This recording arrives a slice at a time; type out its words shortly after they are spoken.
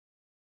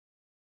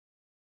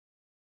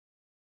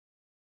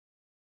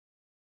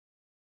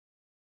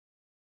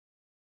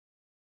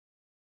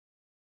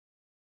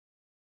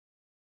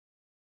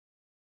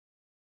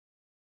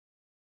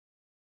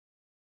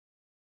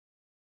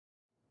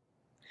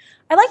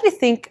I'd like you to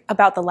think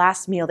about the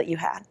last meal that you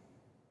had.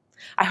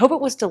 I hope it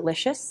was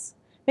delicious.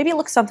 Maybe it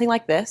looked something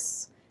like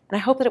this, and I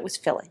hope that it was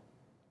filling.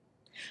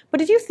 But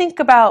did you think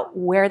about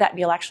where that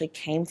meal actually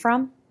came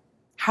from?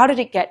 How did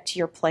it get to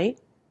your plate?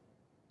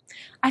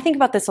 I think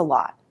about this a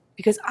lot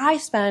because I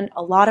spend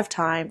a lot of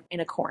time in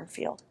a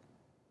cornfield.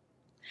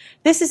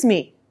 This is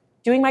me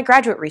doing my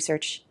graduate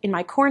research in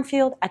my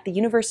cornfield at the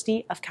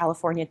University of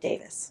California,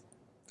 Davis.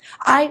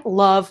 I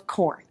love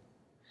corn.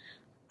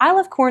 I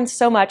love corn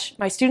so much,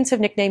 my students have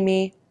nicknamed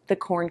me the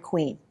Corn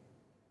Queen.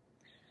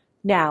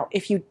 Now,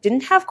 if you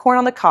didn't have corn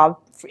on the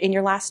cob in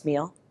your last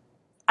meal,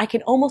 I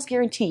can almost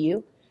guarantee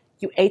you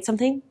ate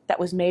something that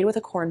was made with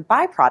a corn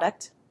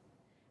byproduct,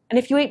 and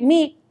if you ate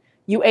meat,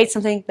 you ate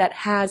something that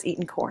has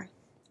eaten corn.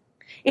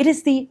 It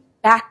is the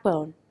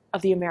backbone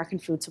of the American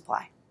food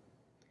supply.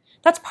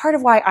 That's part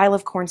of why I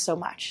love corn so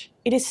much.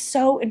 It is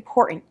so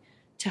important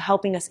to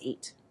helping us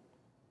eat.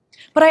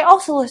 But I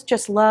also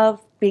just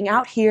love being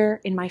out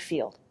here in my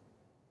field.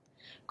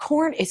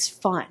 Corn is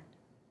fun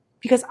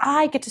because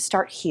I get to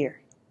start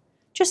here.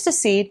 Just a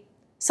seed,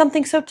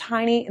 something so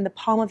tiny in the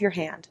palm of your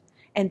hand,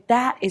 and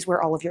that is where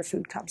all of your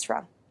food comes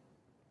from.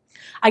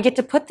 I get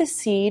to put the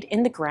seed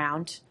in the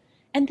ground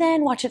and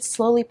then watch it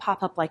slowly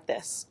pop up like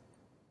this.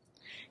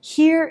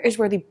 Here is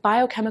where the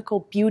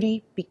biochemical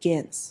beauty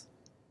begins.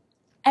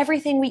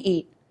 Everything we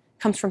eat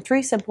comes from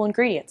 3 simple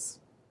ingredients: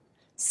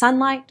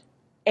 sunlight,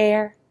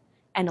 air,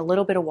 and a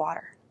little bit of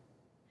water.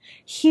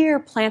 Here,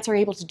 plants are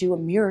able to do a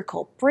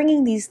miracle,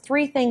 bringing these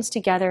 3 things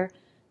together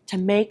to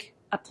make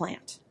a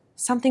plant,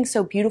 something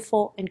so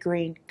beautiful and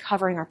green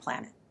covering our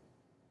planet.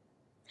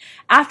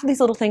 After these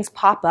little things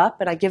pop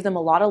up and I give them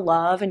a lot of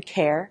love and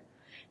care,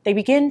 they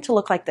begin to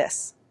look like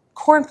this: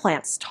 corn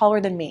plants taller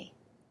than me.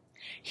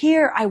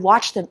 Here, I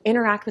watch them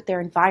interact with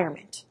their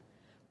environment,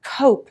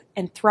 cope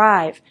and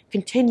thrive,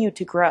 continue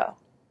to grow.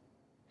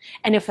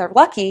 And if they're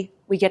lucky,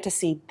 we get to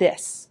see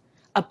this,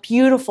 a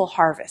beautiful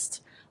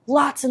harvest,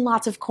 lots and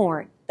lots of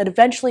corn that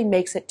eventually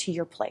makes it to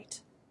your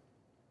plate.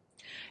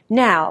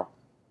 Now,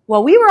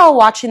 while we were all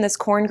watching this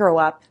corn grow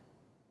up,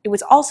 it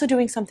was also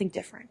doing something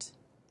different,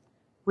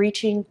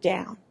 reaching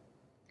down.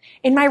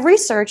 In my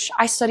research,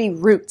 I study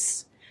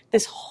roots,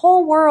 this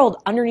whole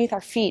world underneath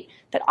our feet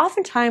that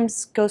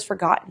oftentimes goes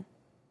forgotten.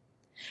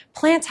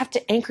 Plants have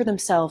to anchor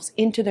themselves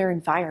into their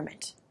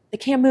environment. They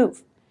can't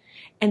move.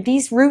 And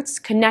these roots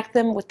connect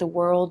them with the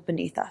world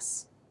beneath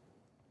us.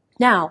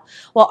 Now,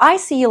 while I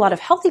see a lot of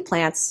healthy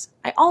plants,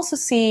 I also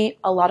see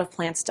a lot of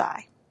plants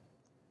die.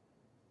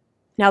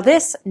 Now,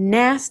 this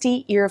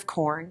nasty ear of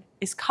corn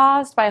is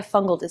caused by a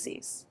fungal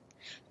disease.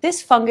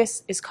 This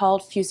fungus is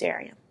called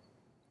fusarium.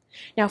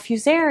 Now,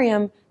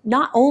 fusarium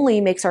not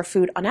only makes our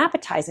food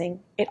unappetizing,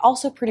 it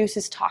also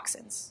produces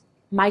toxins,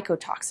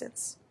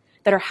 mycotoxins,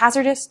 that are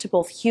hazardous to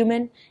both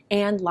human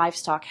and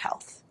livestock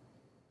health.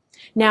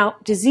 Now,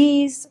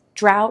 disease,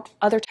 drought,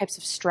 other types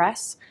of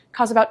stress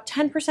cause about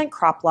 10%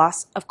 crop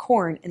loss of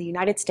corn in the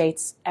United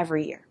States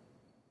every year.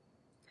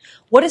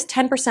 What does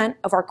 10%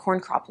 of our corn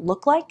crop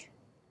look like?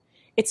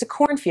 It's a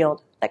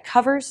cornfield that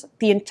covers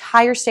the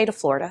entire state of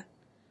Florida,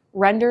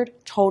 rendered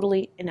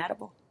totally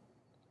inedible.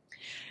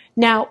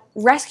 Now,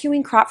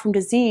 rescuing crop from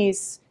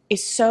disease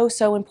is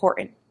so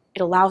important.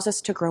 It allows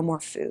us to grow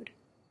more food.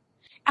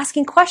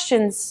 Asking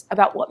questions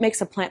about what makes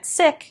a plant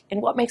sick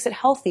and what makes it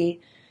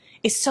healthy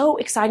is so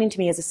exciting to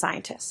me as a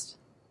scientist.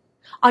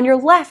 On your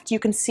left, you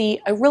can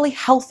see a really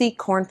healthy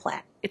corn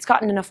plant. It's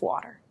gotten enough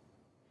water.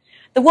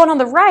 The one on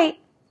the right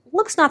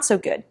looks not so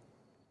good.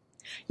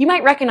 You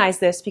might recognize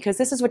this because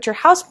this is what your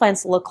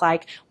houseplants look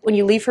like when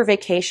you leave for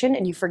vacation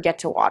and you forget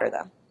to water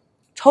them.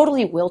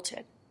 Totally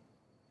wilted.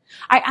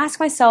 I ask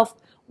myself,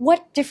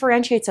 what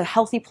differentiates a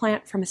healthy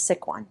plant from a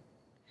sick one?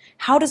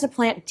 How does a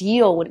plant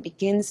deal when it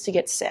begins to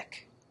get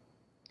sick?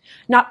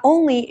 Not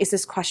only is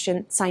this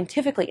question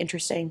scientifically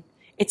interesting,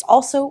 it's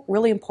also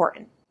really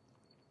important.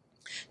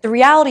 The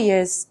reality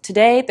is,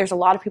 today there's a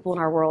lot of people in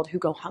our world who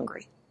go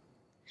hungry.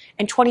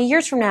 And 20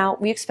 years from now,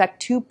 we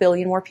expect 2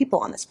 billion more people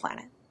on this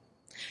planet.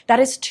 That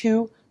is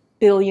 2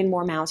 billion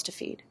more mouths to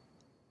feed.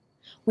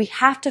 We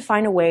have to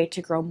find a way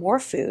to grow more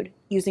food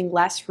using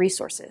less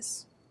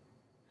resources.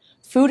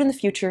 Food in the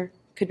future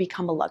could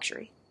become a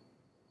luxury.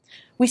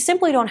 We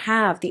simply don't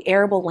have the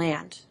arable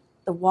land,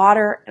 the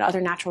water, and other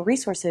natural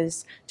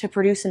resources to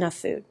produce enough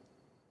food.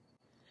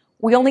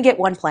 We only get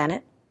one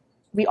planet.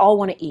 We all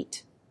want to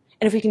eat.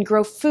 And if we can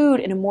grow food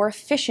in a more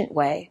efficient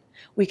way,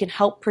 we can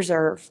help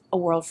preserve a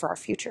world for our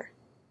future.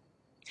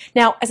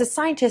 Now, as a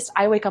scientist,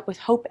 I wake up with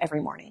hope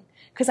every morning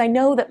because I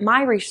know that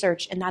my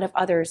research and that of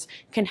others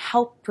can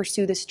help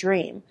pursue this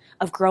dream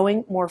of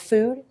growing more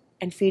food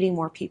and feeding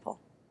more people.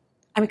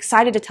 I'm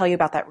excited to tell you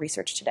about that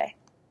research today.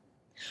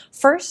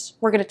 First,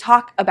 we're going to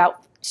talk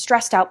about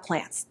stressed out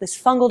plants,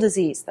 this fungal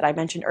disease that I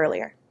mentioned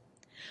earlier.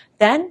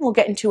 Then we'll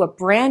get into a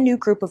brand new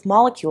group of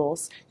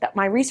molecules that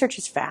my research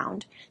has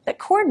found that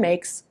corn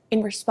makes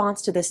in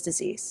response to this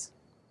disease.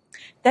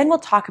 Then we'll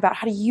talk about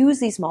how to use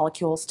these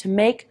molecules to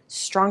make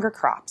stronger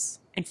crops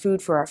and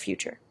food for our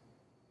future.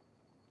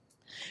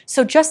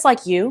 So just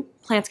like you,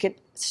 plants get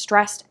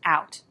stressed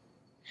out.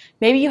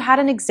 Maybe you had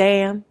an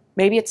exam,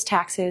 maybe it's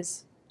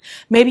taxes,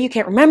 maybe you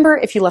can't remember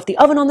if you left the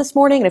oven on this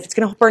morning and if it's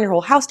going to burn your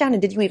whole house down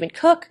and did you even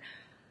cook?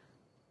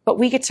 But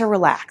we get to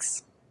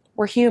relax.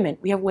 We're human.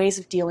 We have ways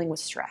of dealing with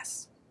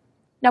stress.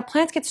 Now,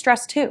 plants get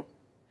stressed too.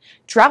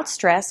 Drought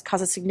stress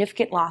causes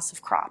significant loss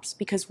of crops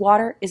because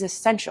water is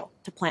essential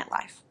to plant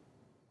life.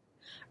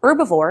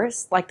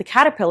 Herbivores, like the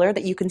caterpillar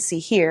that you can see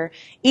here,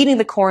 eating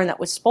the corn that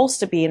was supposed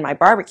to be in my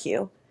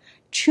barbecue,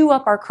 chew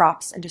up our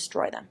crops and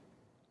destroy them.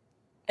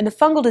 And the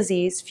fungal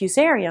disease,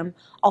 fusarium,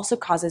 also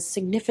causes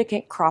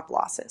significant crop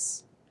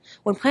losses.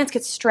 When plants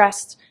get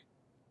stressed,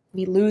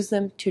 we lose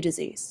them to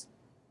disease.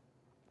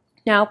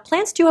 Now,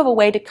 plants do have a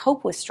way to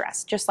cope with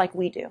stress, just like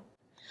we do.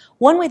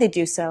 One way they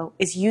do so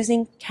is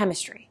using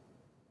chemistry.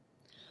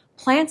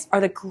 Plants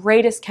are the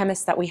greatest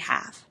chemists that we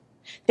have.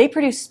 They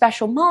produce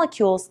special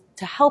molecules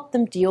to help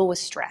them deal with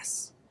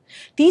stress.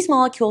 These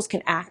molecules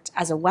can act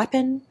as a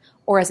weapon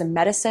or as a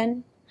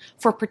medicine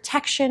for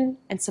protection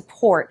and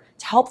support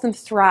to help them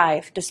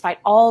thrive despite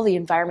all the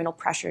environmental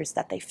pressures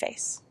that they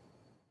face.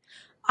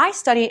 I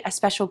study a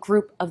special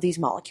group of these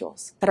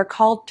molecules that are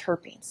called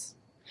terpenes.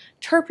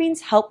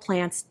 Terpenes help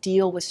plants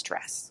deal with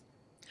stress.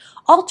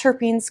 All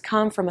terpenes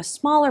come from a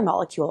smaller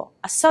molecule,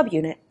 a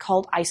subunit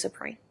called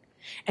isoprene,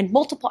 and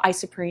multiple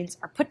isoprenes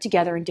are put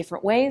together in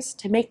different ways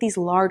to make these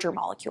larger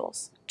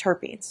molecules,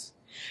 terpenes.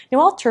 Now,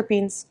 all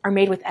terpenes are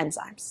made with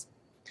enzymes.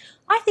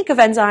 I think of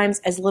enzymes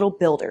as little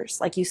builders,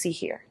 like you see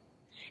here.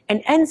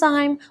 An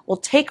enzyme will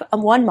take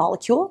one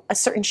molecule, a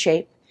certain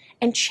shape,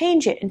 and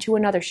change it into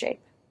another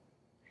shape.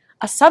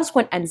 A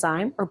subsequent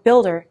enzyme or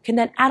builder can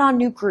then add on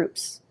new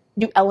groups,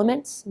 new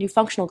elements, new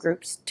functional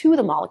groups to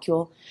the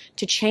molecule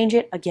to change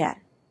it again.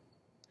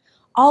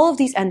 All of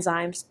these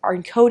enzymes are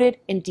encoded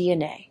in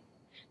DNA.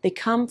 They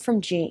come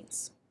from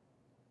genes.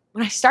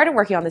 When I started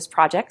working on this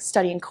project,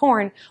 studying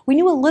corn, we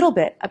knew a little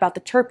bit about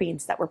the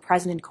terpenes that were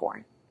present in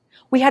corn.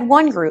 We had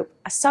one group,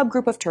 a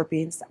subgroup of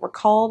terpenes that were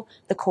called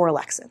the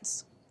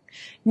dolabralexins.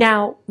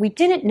 Now, we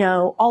didn't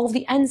know all of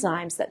the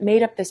enzymes that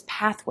made up this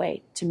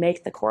pathway to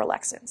make the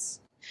dolabralexins.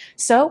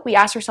 So we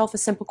asked ourselves a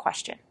simple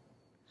question.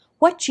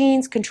 What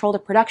genes control the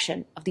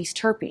production of these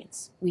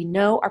terpenes we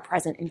know are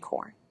present in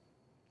corn?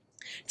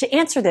 To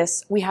answer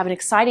this, we have an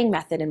exciting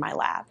method in my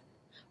lab,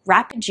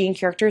 rapid gene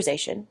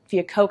characterization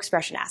via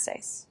co-expression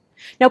assays.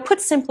 Now, put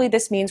simply,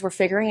 this means we're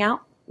figuring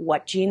out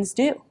what genes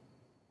do.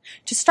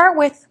 To start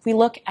with, we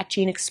look at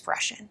gene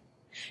expression.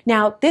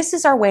 Now, this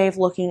is our way of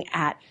looking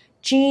at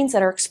genes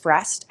that are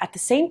expressed at the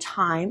same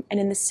time and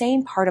in the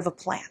same part of a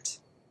plant.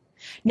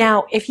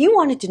 Now, if you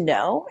wanted to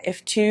know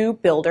if two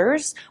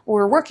builders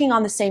were working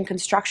on the same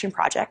construction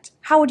project,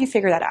 how would you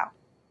figure that out?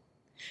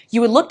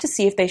 You would look to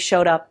see if they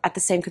showed up at the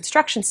same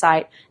construction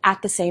site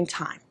at the same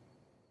time.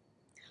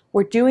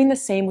 We're doing the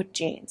same with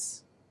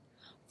genes.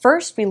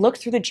 First, we look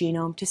through the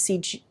genome to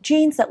see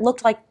genes that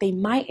looked like they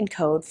might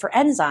encode for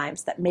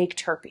enzymes that make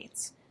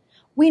terpenes.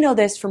 We know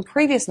this from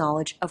previous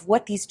knowledge of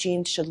what these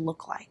genes should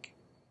look like.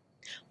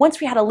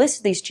 Once we had a list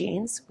of these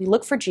genes, we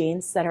look for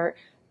genes that are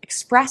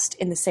expressed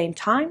in the same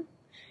time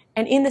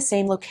and in the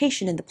same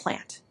location in the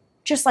plant,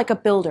 just like a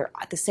builder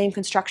at the same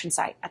construction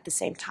site at the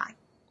same time.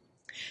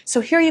 So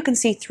here you can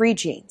see three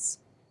genes,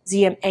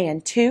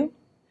 ZMAN2,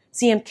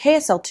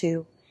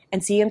 ZMKSL2,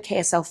 and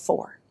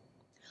ZMKSL4.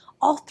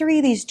 All three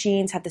of these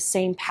genes have the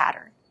same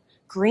pattern,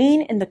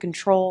 green in the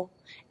control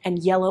and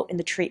yellow in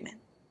the treatment.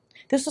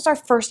 This was our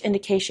first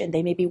indication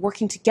they may be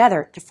working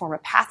together to form a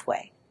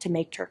pathway to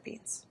make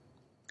terpenes.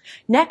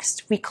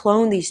 Next, we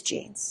clone these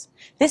genes.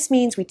 This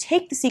means we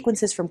take the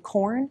sequences from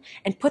corn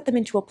and put them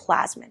into a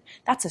plasmid.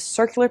 That's a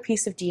circular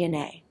piece of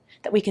DNA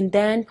that we can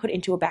then put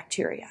into a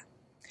bacteria.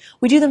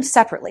 We do them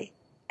separately,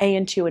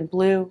 AN2 in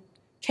blue,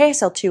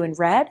 KSL2 in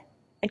red,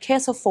 and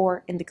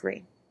KSL4 in the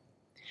green.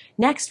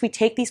 Next, we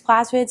take these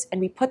plasmids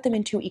and we put them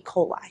into E.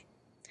 coli.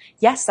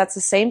 Yes, that's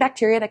the same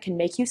bacteria that can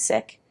make you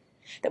sick,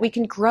 that we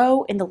can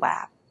grow in the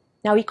lab.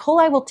 Now, E.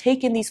 coli will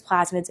take in these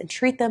plasmids and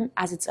treat them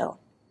as its own,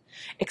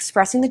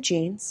 expressing the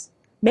genes,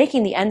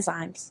 making the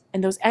enzymes,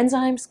 and those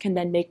enzymes can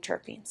then make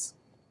terpenes.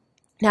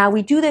 Now,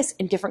 we do this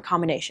in different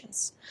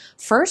combinations.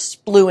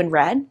 First, blue and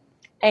red,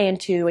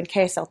 AN2 and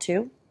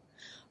KSL2,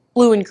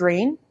 blue and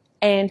green,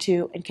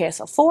 AN2 and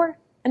KSL4,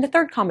 and the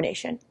third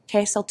combination,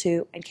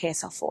 KSL2 and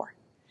KSL4,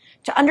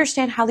 to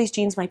understand how these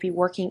genes might be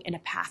working in a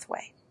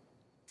pathway.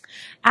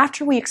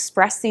 After we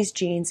express these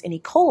genes in E.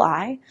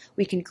 coli,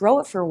 we can grow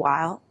it for a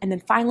while and then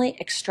finally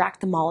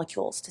extract the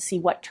molecules to see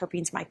what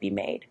terpenes might be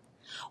made.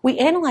 We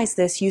analyze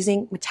this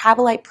using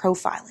metabolite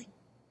profiling.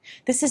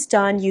 This is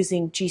done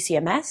using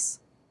GCMS,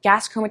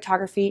 gas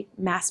chromatography,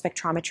 mass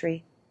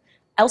spectrometry,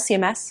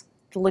 LCMS,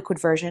 the liquid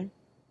version,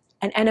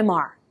 and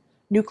NMR,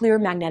 nuclear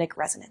magnetic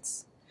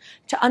resonance,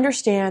 to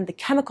understand the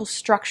chemical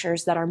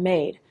structures that are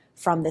made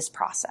from this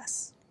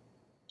process.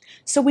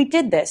 So we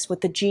did this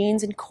with the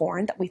genes in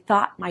corn that we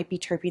thought might be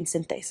terpene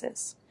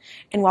synthases.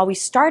 And while we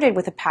started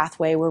with a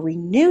pathway where we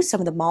knew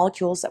some of the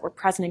molecules that were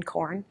present in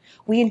corn,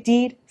 we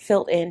indeed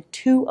filled in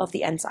two of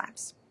the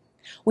enzymes.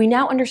 We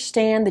now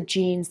understand the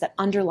genes that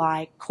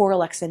underlie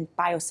dolabralexin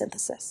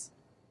biosynthesis.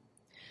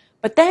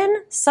 But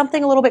then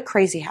something a little bit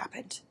crazy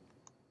happened.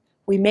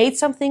 We made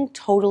something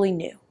totally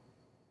new.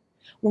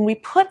 When we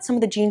put some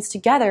of the genes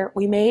together,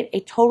 we made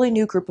a totally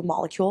new group of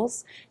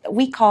molecules that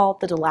we call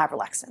the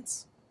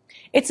dolabralexins.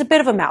 It's a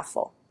bit of a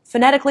mouthful.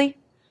 Phonetically,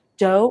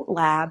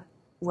 dolabralexin.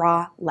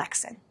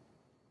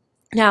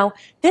 Now,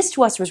 this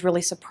to us was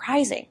really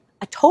surprising.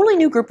 A totally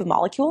new group of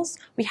molecules.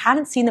 We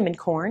hadn't seen them in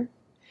corn.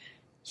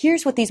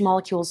 Here's what these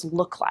molecules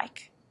look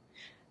like.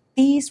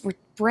 These were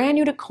brand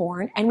new to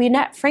corn, and we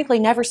frankly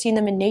never seen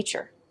them in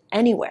nature,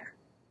 anywhere.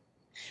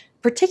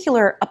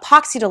 Particular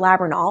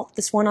epoxydolabranol,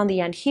 this one on the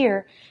end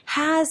here,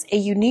 has a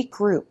unique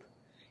group.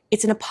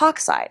 It's an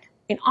epoxide,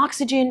 an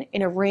oxygen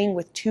in a ring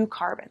with 2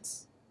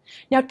 carbons.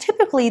 Now,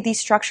 typically these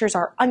structures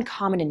are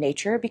uncommon in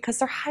nature because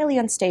they're highly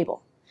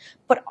unstable,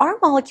 but our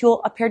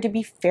molecule appeared to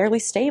be fairly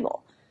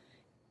stable.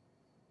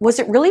 Was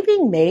it really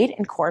being made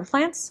in corn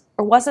plants,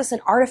 or was this an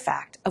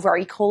artifact of our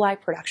E. coli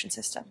production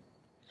system?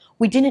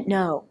 We didn't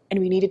know, and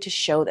we needed to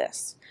show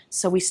this,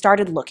 so we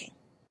started looking.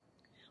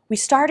 We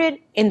started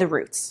in the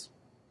roots.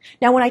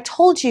 Now, when I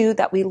told you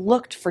that we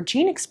looked for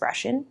gene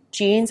expression,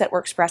 genes that were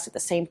expressed at the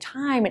same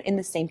time and in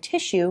the same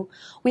tissue,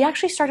 we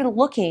actually started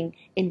looking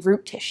in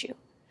root tissue.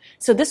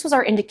 So this was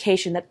our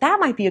indication that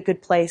that might be a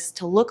good place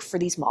to look for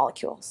these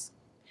molecules.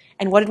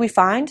 And what did we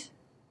find?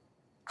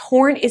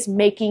 Corn is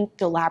making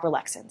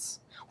dolabralexins.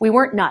 We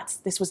weren't nuts.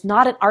 This was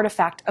not an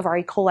artifact of our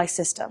E. coli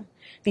system.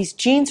 These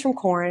genes from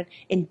corn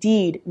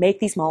indeed make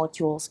these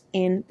molecules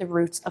in the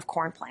roots of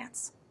corn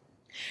plants.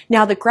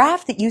 Now, the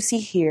graph that you see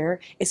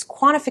here is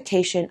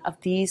quantification of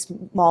these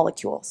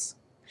molecules.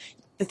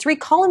 The 3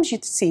 columns you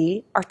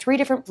see are 3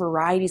 different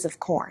varieties of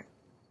corn: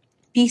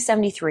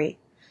 B73,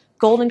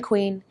 Golden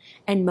Queen,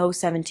 and Mo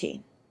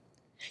 17.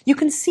 You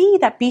can see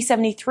that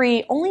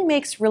B73 only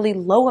makes really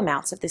low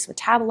amounts of these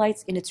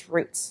metabolites in its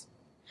roots.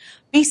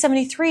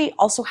 B73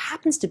 also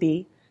happens to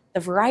be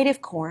the variety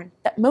of corn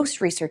that most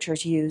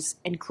researchers use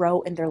and grow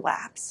in their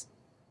labs.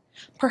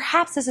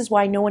 Perhaps this is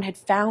why no one had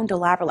found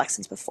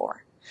dolabralexins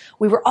before.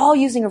 We were all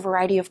using a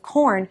variety of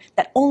corn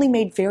that only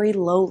made very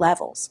low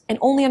levels and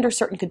only under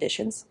certain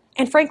conditions,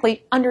 and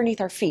frankly,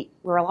 underneath our feet,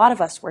 where a lot of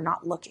us were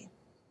not looking.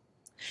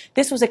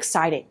 This was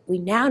exciting. We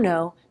now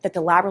know that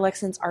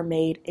dolabralexins are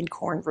made in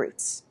corn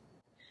roots.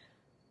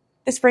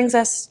 This brings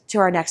us to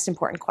our next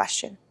important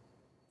question.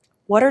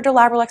 What are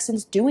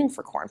dolabralexins doing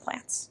for corn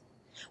plants?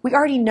 We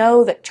already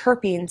know that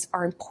terpenes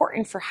are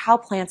important for how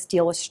plants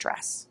deal with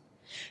stress.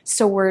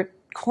 So were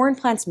corn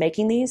plants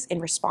making these in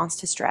response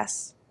to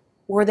stress?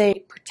 Were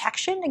they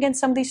protection against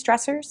some of these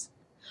stressors?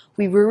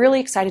 We were really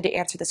excited to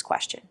answer this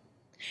question.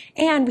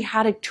 And we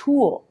had a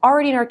tool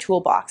already in our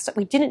toolbox that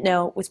we didn't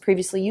know was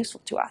previously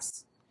useful to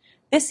us.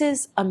 This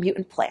is a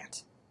mutant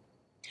plant.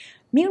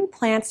 Mutant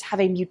plants have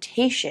a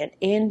mutation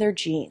in their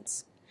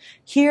genes.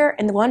 Here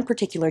in the one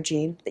particular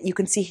gene that you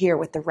can see here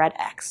with the red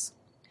X.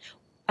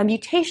 A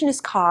mutation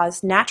is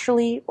caused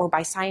naturally or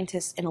by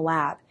scientists in a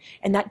lab,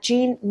 and that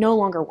gene no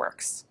longer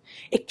works.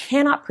 It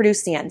cannot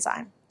produce the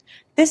enzyme.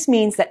 This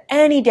means that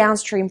any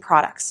downstream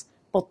products,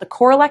 both the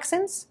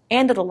coralexins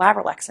and the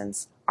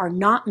dolabralexins, are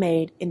not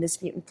made in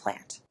this mutant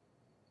plant.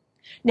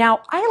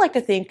 Now, I like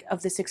to think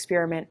of this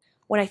experiment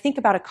when I think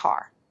about a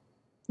car.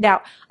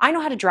 Now, I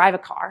know how to drive a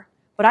car,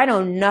 but I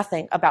know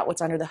nothing about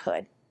what's under the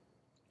hood.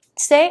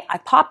 Say I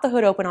pop the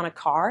hood open on a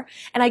car,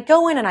 and I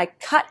go in and I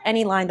cut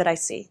any line that I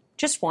see,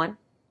 just one.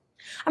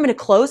 I'm going to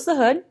close the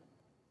hood,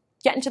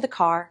 get into the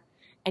car,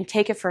 and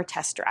take it for a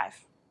test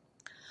drive.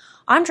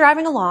 I'm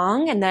driving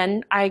along, and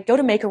then I go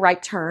to make a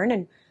right turn,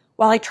 and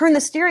while I turn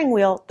the steering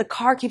wheel, the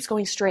car keeps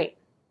going straight.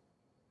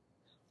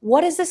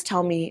 What does this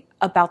tell me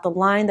about the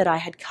line that I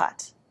had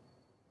cut?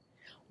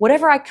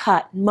 Whatever I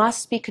cut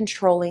must be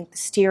controlling the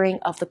steering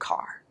of the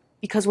car,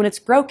 because when it's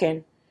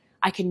broken,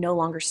 I can no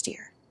longer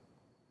steer.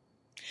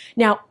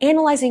 Now,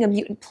 analyzing a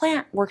mutant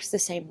plant works the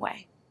same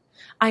way.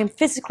 I am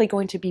physically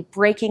going to be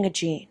breaking a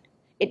gene.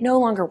 It no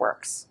longer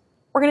works.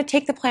 We're going to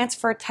take the plants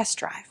for a test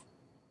drive.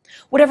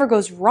 Whatever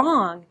goes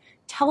wrong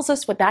tells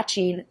us what that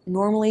gene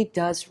normally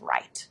does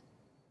right.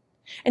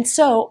 And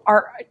so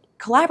our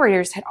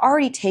collaborators had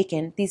already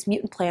taken these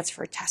mutant plants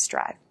for a test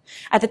drive,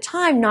 at the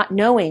time not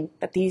knowing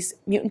that these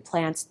mutant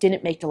plants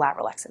didn't make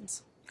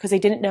dolabralexins, because they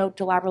didn't know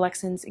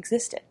dolabralexins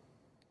existed.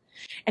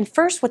 And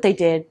first what they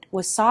did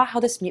was saw how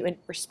this mutant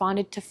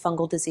responded to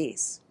fungal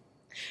disease.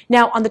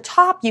 Now on the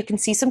top you can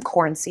see some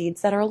corn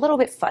seeds that are a little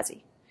bit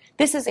fuzzy.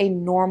 This is a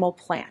normal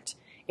plant.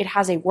 It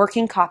has a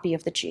working copy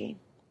of the gene.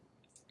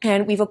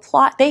 And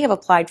they have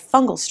applied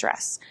fungal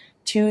stress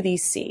to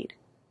these seed.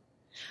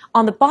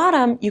 On the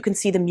bottom, you can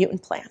see the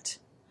mutant plant.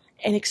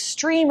 An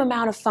extreme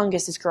amount of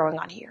fungus is growing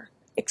on here.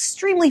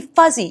 Extremely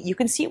fuzzy. You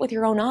can see it with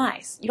your own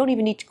eyes. You don't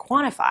even need to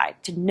quantify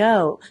to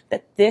know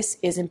that this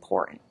is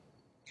important.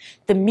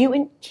 The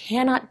mutant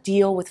cannot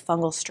deal with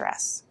fungal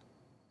stress.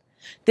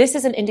 This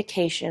is an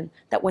indication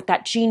that what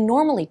that gene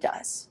normally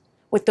does,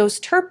 with those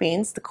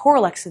terpenes, the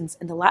coralexins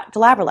and the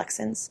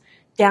dolabralexins,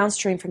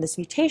 downstream from this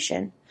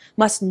mutation,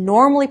 must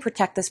normally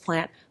protect this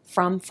plant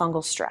from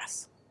fungal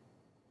stress.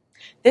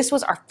 This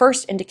was our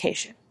first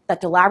indication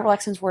that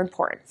dolabralexins were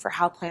important for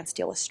how plants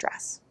deal with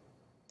stress.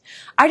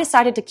 I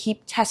decided to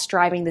keep test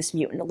driving this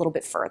mutant a little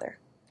bit further.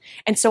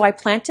 And so I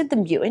planted the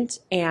mutant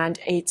and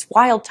its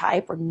wild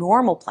type or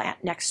normal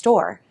plant next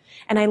door,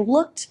 and I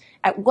looked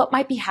at what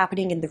might be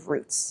happening in the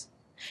roots.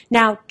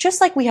 Now, just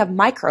like we have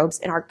microbes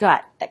in our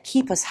gut that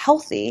keep us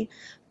healthy,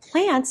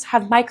 plants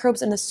have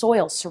microbes in the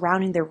soil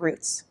surrounding their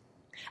roots.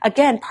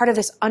 Again, part of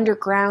this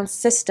underground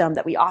system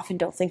that we often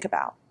don't think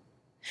about.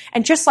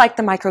 And just like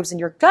the microbes in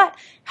your gut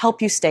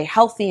help you stay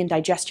healthy and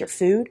digest your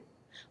food,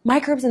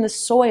 microbes in the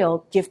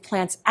soil give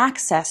plants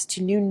access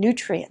to new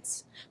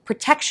nutrients,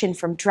 protection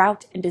from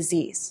drought and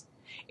disease.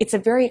 It's a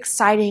very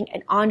exciting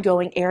and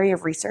ongoing area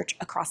of research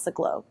across the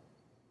globe.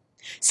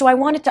 So I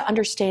wanted to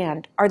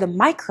understand, are the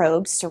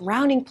microbes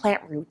surrounding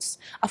plant roots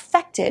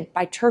affected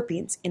by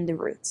terpenes in the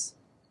roots?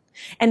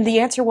 And the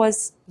answer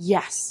was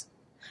yes.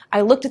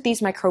 I looked at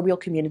these microbial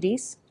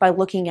communities by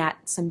looking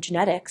at some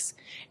genetics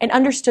and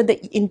understood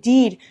that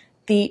indeed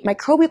the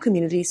microbial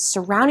communities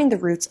surrounding the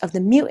roots of the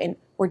mutant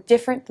were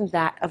different than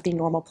that of the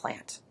normal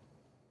plant.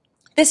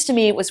 This to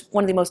me was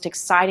one of the most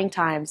exciting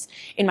times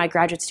in my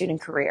graduate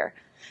student career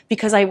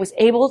because I was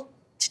able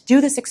to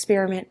do this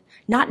experiment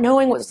not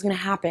knowing what was going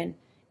to happen,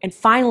 and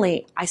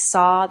finally I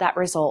saw that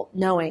result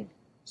knowing,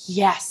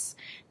 yes,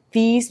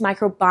 these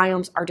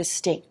microbiomes are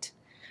distinct.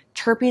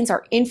 Terpenes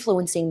are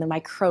influencing the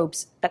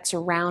microbes that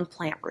surround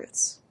plant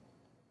roots.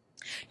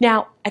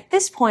 Now, at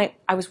this point,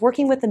 I was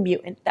working with a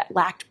mutant that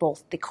lacked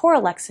both the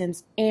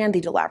coralexins and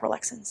the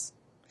dolabralexins.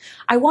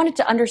 I wanted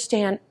to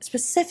understand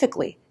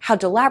specifically how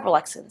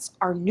dolabralexins,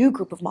 our new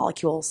group of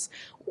molecules,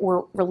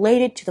 were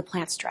related to the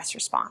plant stress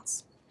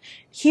response.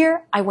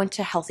 Here, I went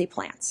to healthy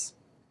plants.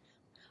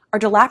 Are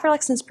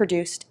dolabralexins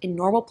produced in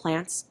normal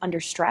plants under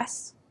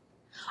stress?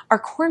 Are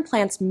corn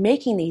plants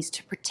making these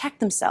to protect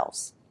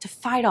themselves, to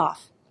fight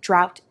off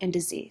drought and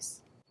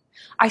disease?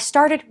 I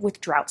started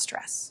with drought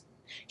stress.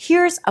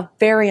 Here's a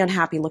very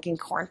unhappy looking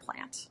corn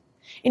plant.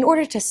 In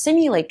order to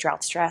simulate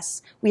drought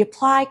stress, we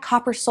apply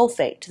copper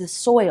sulfate to the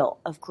soil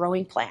of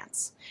growing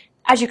plants.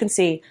 As you can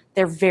see,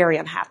 they're very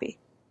unhappy.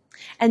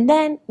 And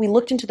then we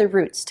looked into the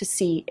roots to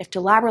see if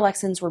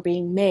dolabralexins were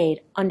being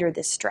made under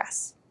this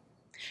stress.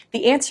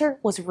 The answer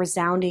was a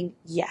resounding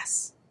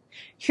yes.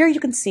 Here you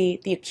can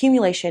see the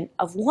accumulation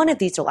of one of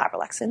these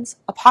dolabralexins,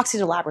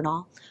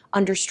 epoxydolabranol,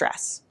 under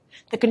stress.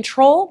 The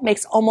control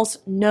makes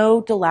almost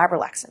no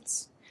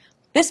dolabralexins.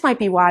 This might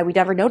be why we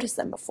never noticed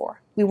them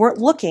before. We weren't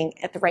looking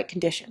at the right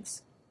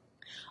conditions.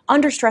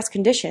 Under stress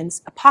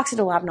conditions,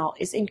 epoxydolabranol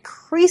is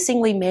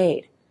increasingly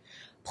made.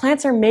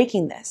 Plants are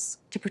making this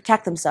to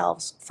protect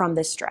themselves from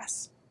this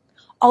stress.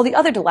 All the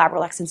other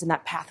dolabralexins in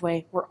that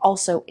pathway were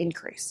also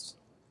increased.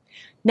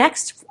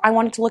 Next, I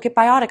wanted to look at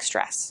biotic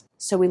stress,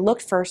 so we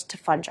looked first to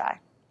fungi.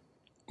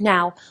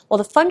 Now, while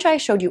the fungi I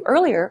showed you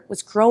earlier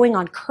was growing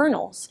on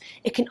kernels,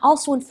 it can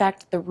also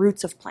infect the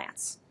roots of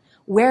plants,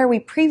 where we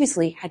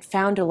previously had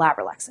found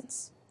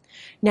dolabralexins.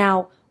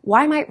 Now,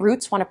 why might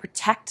roots want to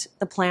protect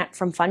the plant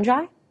from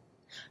fungi?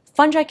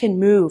 Fungi can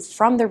move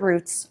from the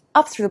roots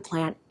up through the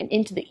plant and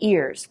into the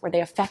ears where they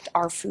affect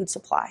our food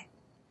supply.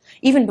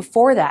 Even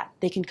before that,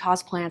 they can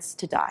cause plants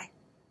to die.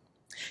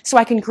 So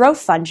I can grow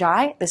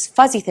fungi, this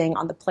fuzzy thing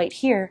on the plate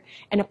here,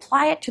 and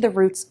apply it to the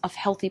roots of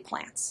healthy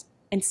plants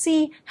and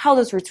see how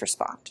those roots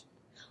respond.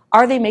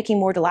 Are they making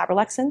more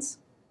dolabralexins?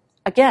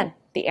 Again,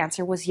 the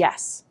answer was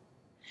yes.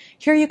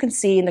 Here you can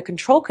see in the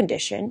control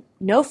condition,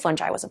 no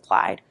fungi was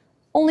applied,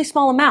 only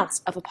small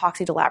amounts of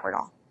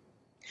epoxydolabranol.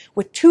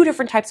 With two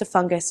different types of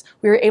fungus,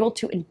 we were able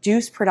to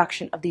induce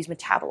production of these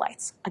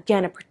metabolites,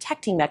 again, a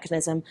protecting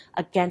mechanism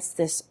against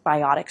this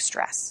biotic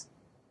stress.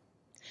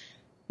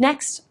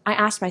 Next, I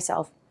asked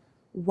myself,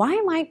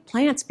 why might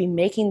plants be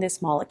making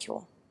this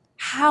molecule?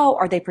 How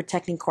are they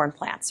protecting corn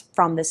plants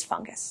from this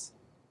fungus?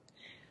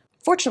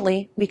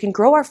 Fortunately, we can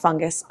grow our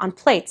fungus on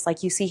plates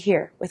like you see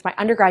here with my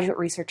undergraduate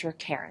researcher,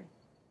 Karen.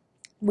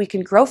 We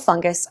can grow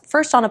fungus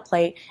first on a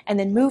plate and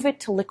then move it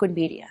to liquid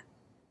media.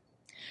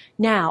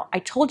 Now, I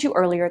told you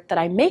earlier that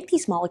I make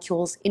these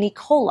molecules in E.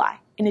 coli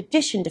in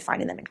addition to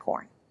finding them in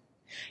corn.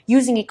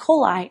 Using E.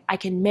 coli, I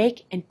can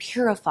make and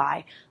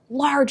purify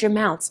large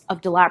amounts of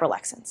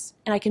dolabralexins,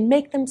 and I can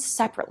make them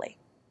separately.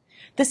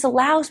 This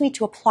allows me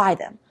to apply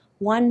them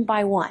one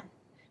by one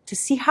to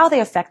see how they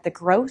affect the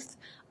growth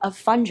of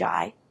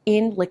fungi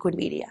in liquid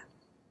media.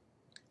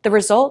 The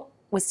result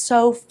was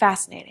so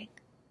fascinating.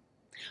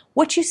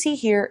 What you see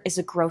here is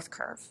a growth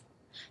curve.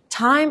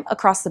 Time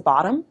across the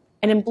bottom,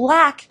 and in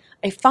black,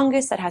 a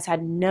fungus that has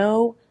had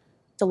no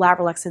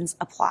dolabralexins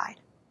applied.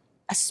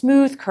 A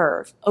smooth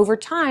curve. Over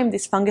time,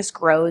 this fungus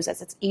grows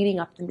as it's eating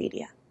up the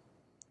media.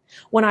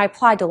 When I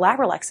applied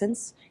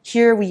dolabralexins,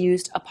 here we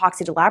used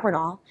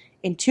epoxydolabranol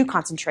in two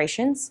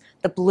concentrations,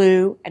 the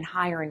blue and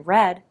higher in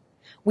red,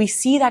 we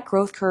see that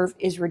growth curve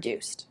is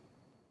reduced.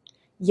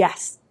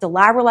 Yes,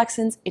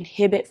 dolabralexins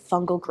inhibit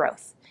fungal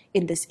growth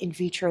in this in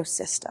vitro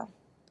system.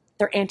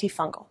 They're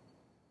antifungal.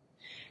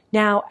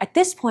 Now, at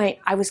this point,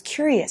 I was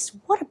curious,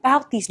 what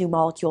about these new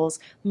molecules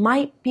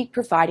might be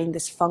providing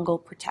this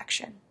fungal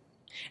protection?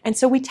 And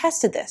so we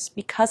tested this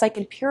because I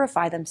can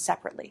purify them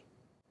separately.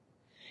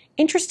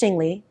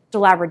 Interestingly,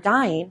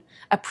 dolabradine,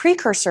 a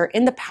precursor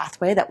in the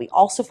pathway that we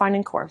also find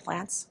in corn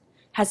plants,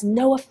 has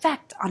no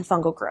effect on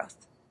fungal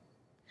growth.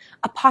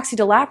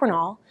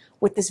 Epoxydolabranol,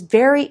 with this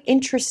very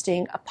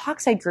interesting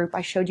epoxide group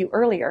I showed you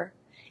earlier,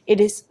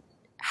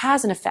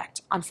 has an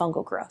effect on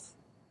fungal growth.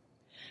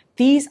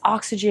 These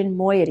oxygen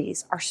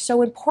moieties are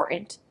so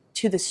important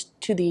to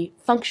the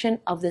function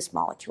of this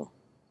molecule.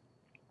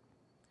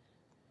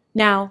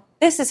 Now,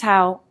 this is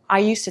how I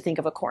used to think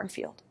of a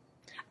cornfield.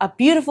 A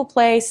beautiful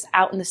place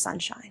out in the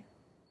sunshine.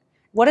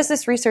 What has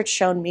this research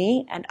shown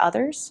me and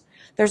others?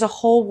 There's a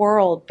whole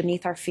world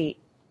beneath our feet.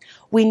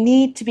 We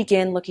need to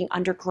begin looking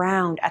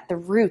underground at the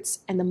roots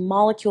and the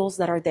molecules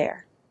that are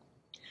there.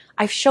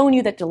 I've shown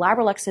you that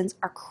dolabralexins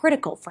are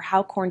critical for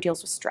how corn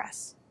deals with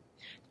stress.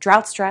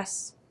 Drought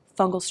stress,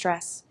 fungal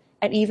stress,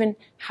 and even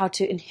how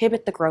to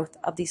inhibit the growth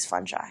of these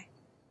fungi.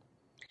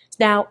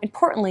 Now,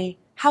 importantly,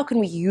 how can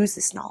we use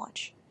this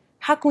knowledge?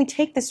 How can we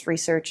take this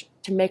research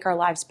to make our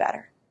lives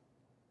better?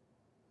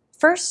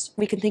 First,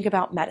 we can think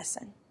about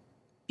medicine,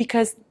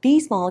 because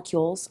these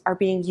molecules are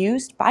being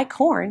used by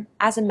corn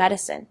as a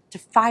medicine to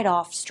fight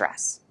off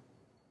stress.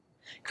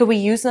 Could we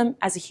use them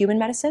as a human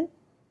medicine?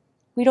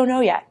 We don't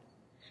know yet,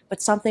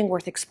 but something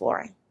worth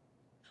exploring.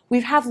 We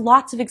have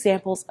lots of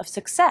examples of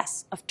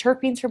success of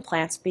terpenes from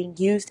plants being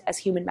used as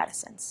human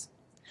medicines.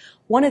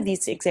 One of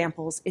these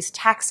examples is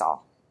Taxol.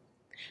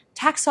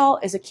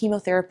 Taxol is a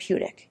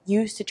chemotherapeutic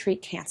used to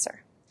treat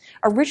cancer.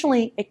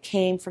 Originally, it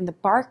came from the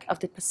bark of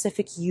the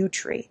Pacific yew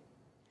tree,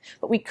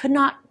 but we could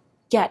not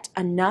get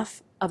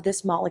enough of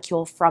this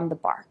molecule from the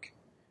bark.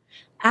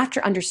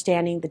 After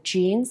understanding the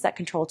genes that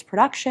control its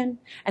production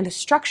and the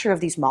structure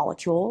of these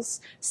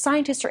molecules,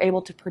 scientists are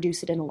able to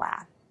produce it in a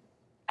lab.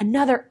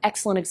 Another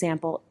excellent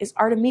example is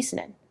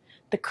artemisinin,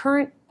 the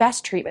current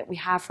best treatment we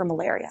have for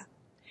malaria.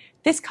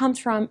 This comes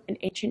from an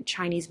ancient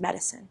Chinese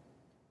medicine.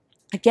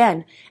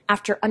 Again,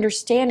 after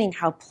understanding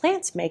how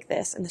plants make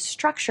this and the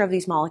structure of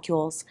these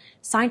molecules,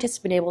 scientists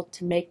have been able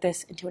to make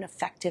this into an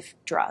effective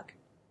drug.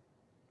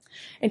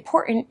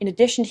 Important, in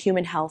addition to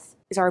human health,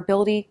 is our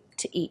ability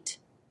to eat.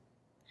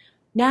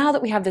 Now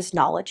that we have this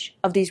knowledge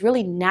of these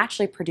really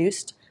naturally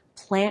produced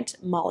plant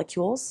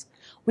molecules,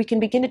 we can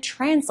begin to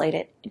translate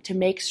it to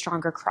make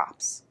stronger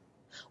crops.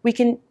 We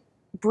can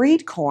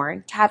breed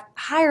corn to have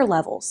higher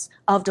levels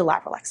of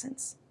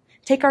dolabralexins.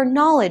 Take our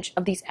knowledge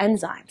of these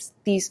enzymes,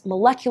 these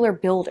molecular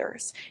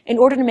builders, in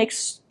order to make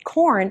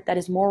corn that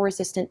is more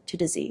resistant to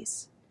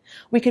disease.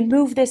 We can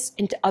move this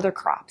into other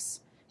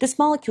crops. This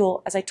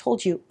molecule, as I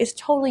told you, is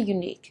totally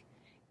unique,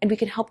 and we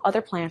can help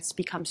other plants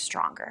become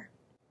stronger.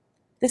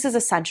 This is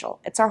essential.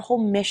 It's our whole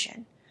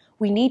mission.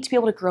 We need to be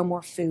able to grow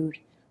more food.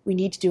 We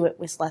need to do it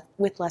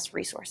with less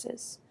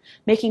resources.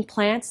 Making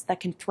plants that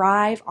can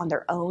thrive on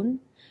their own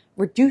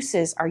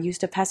reduces our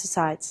use of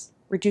pesticides,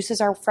 reduces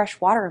our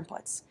fresh water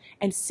inputs,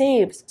 and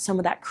saves some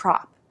of that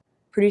crop,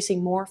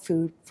 producing more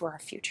food for our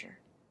future.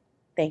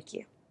 Thank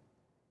you.